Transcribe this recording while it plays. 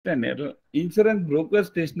An error. Insurance broker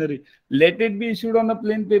stationery. Let it be issued on a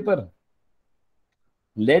plain paper.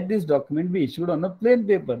 Let this document be issued on a plain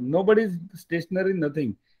paper. Nobody's stationery,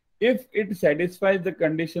 nothing. If it satisfies the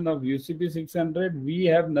condition of UCP 600, we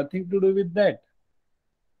have nothing to do with that.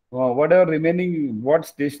 Whatever remaining, what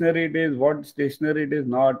stationery it is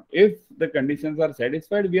not. If the conditions are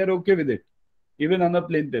satisfied, we are okay with it, even on a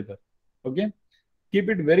plain paper. Okay? Keep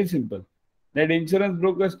it very simple. That insurance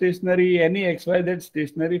broker stationery, any XYZ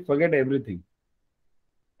stationery, forget everything.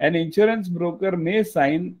 An insurance broker may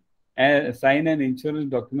sign an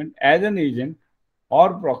insurance document as an agent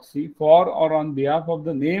or proxy for or on behalf of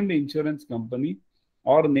the named insurance company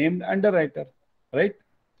or named underwriter, right?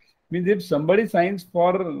 Means if somebody signs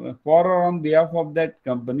for or on behalf of that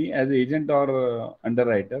company as agent or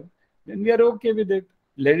underwriter, then we are okay with it.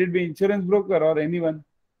 Let it be insurance broker or anyone,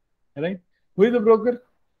 right? Who is the broker?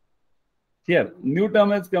 Here, new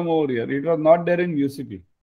term has come over here. It was not there in UCP.